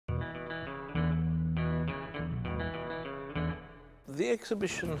The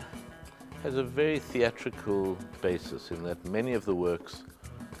exhibition has a very theatrical basis in that many of the works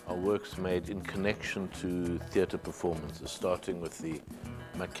are works made in connection to theatre performances, starting with the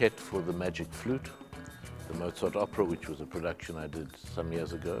maquette for The Magic Flute, the Mozart opera, which was a production I did some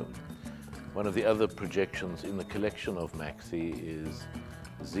years ago. One of the other projections in the collection of MAXXI is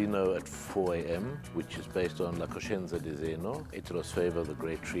Zeno at 4 a.m., which is based on La Coscienza di Zeno, Ettore Sfavor, the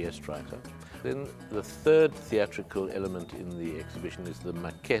great Trieste writer. Then the third theatrical element in the exhibition is the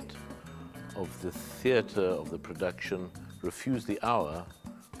maquette of the theatre of the production Refuse the Hour,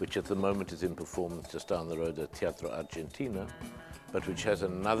 which at the moment is in performance just down the road at Teatro Argentina, but which has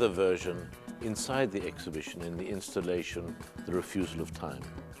another version inside the exhibition in the installation The Refusal of Time.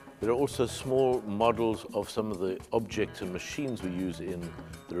 There are also small models of some of the objects and machines we use in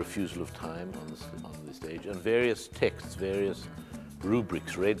The Refusal of Time on the stage, and various texts, various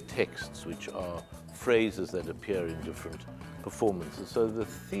rubrics, red texts, which are phrases that appear in different performances. So the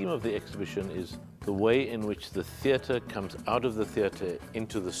theme of the exhibition is the way in which the theatre comes out of the theatre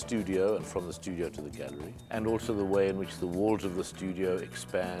into the studio and from the studio to the gallery, and also the way in which the walls of the studio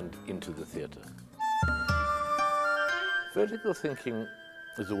expand into the theatre. Vertical thinking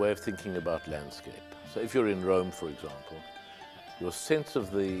is a way of thinking about landscape. So if you're in Rome, for example, your sense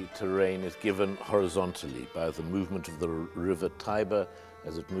of the terrain is given horizontally by the movement of the river Tiber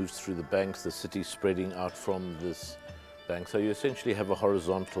as it moves through the banks, the city spreading out from this bank. So you essentially have a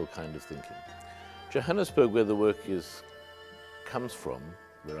horizontal kind of thinking. Johannesburg, where the work comes from,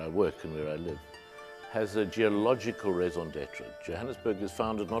 where I work and where I live, has a geological raison d'etre. Johannesburg is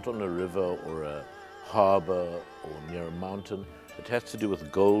founded not on a river or a harbour or near a mountain. It has to do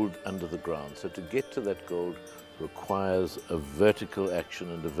with gold under the ground. So to get to that gold requires a vertical action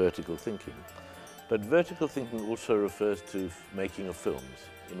and a vertical thinking. But vertical thinking also refers to making of films,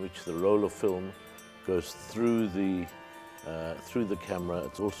 in which the roll of film goes through the camera.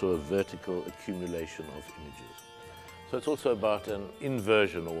 It's also a vertical accumulation of images. So it's also about an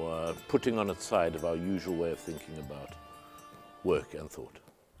inversion or a putting on its side of our usual way of thinking about work and thought.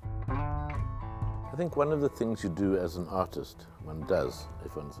 I think one of the things you do as an artist, one does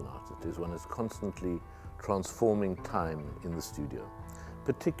if one's an artist, is one is constantly transforming time in the studio,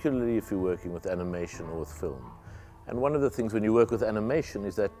 particularly if you're working with animation or with film. And one of the things when you work with animation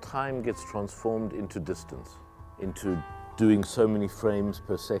is that time gets transformed into distance, into doing so many frames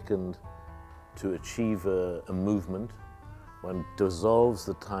per second to achieve a movement. One dissolves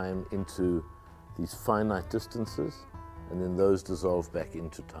the time into these finite distances, and then those dissolve back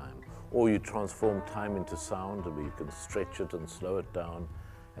into time. Or you transform time into sound, where you can stretch it and slow it down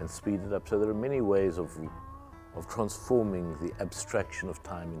and speed it up. So there are many ways of transforming the abstraction of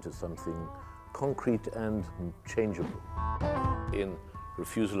time into something concrete and changeable. In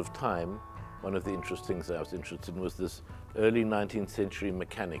Refusal of Time, one of the interesting things I was interested in was this early 19th century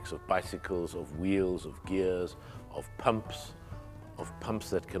mechanics of bicycles, of wheels, of gears, of pumps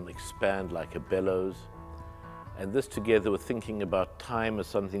that can expand like a bellows. And this together with thinking about time as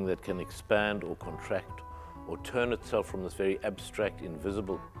something that can expand or contract or turn itself from this very abstract,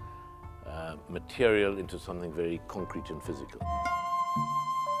 invisible material into something very concrete and physical.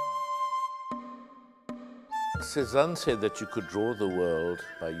 Cézanne said that you could draw the world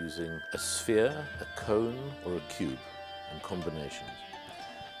by using a sphere, a cone, or a cube, and combinations.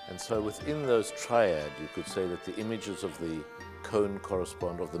 And so within those triad, you could say that the images of the cone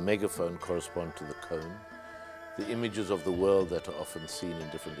correspond, of the megaphone correspond to the cone. The images of the world that are often seen in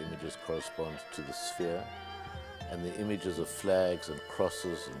different images correspond to the sphere, and the images of flags and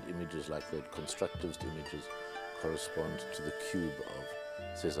crosses and images like the constructivist images correspond to the cube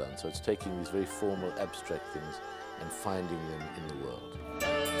of Cézanne. So it's taking these very formal, abstract things and finding them in the world.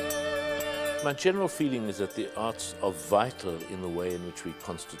 My general feeling is that the arts are vital in the way in which we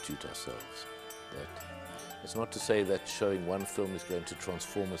constitute ourselves. That it's not to say that showing one film is going to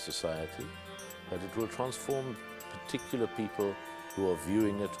transform a society, but it will transform particular people who are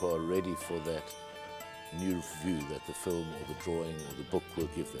viewing it, who are ready for that new view that the film or the drawing or the book will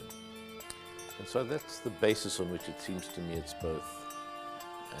give them. And so that's the basis on which it seems to me it's both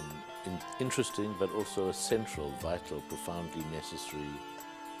an interesting but also a central, vital, profoundly necessary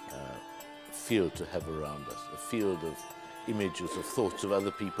field to have around us, a field of images, of thoughts of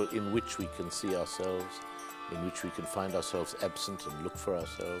other people in which we can see ourselves, in which we can find ourselves absent and look for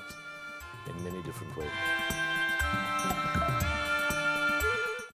ourselves in many different ways.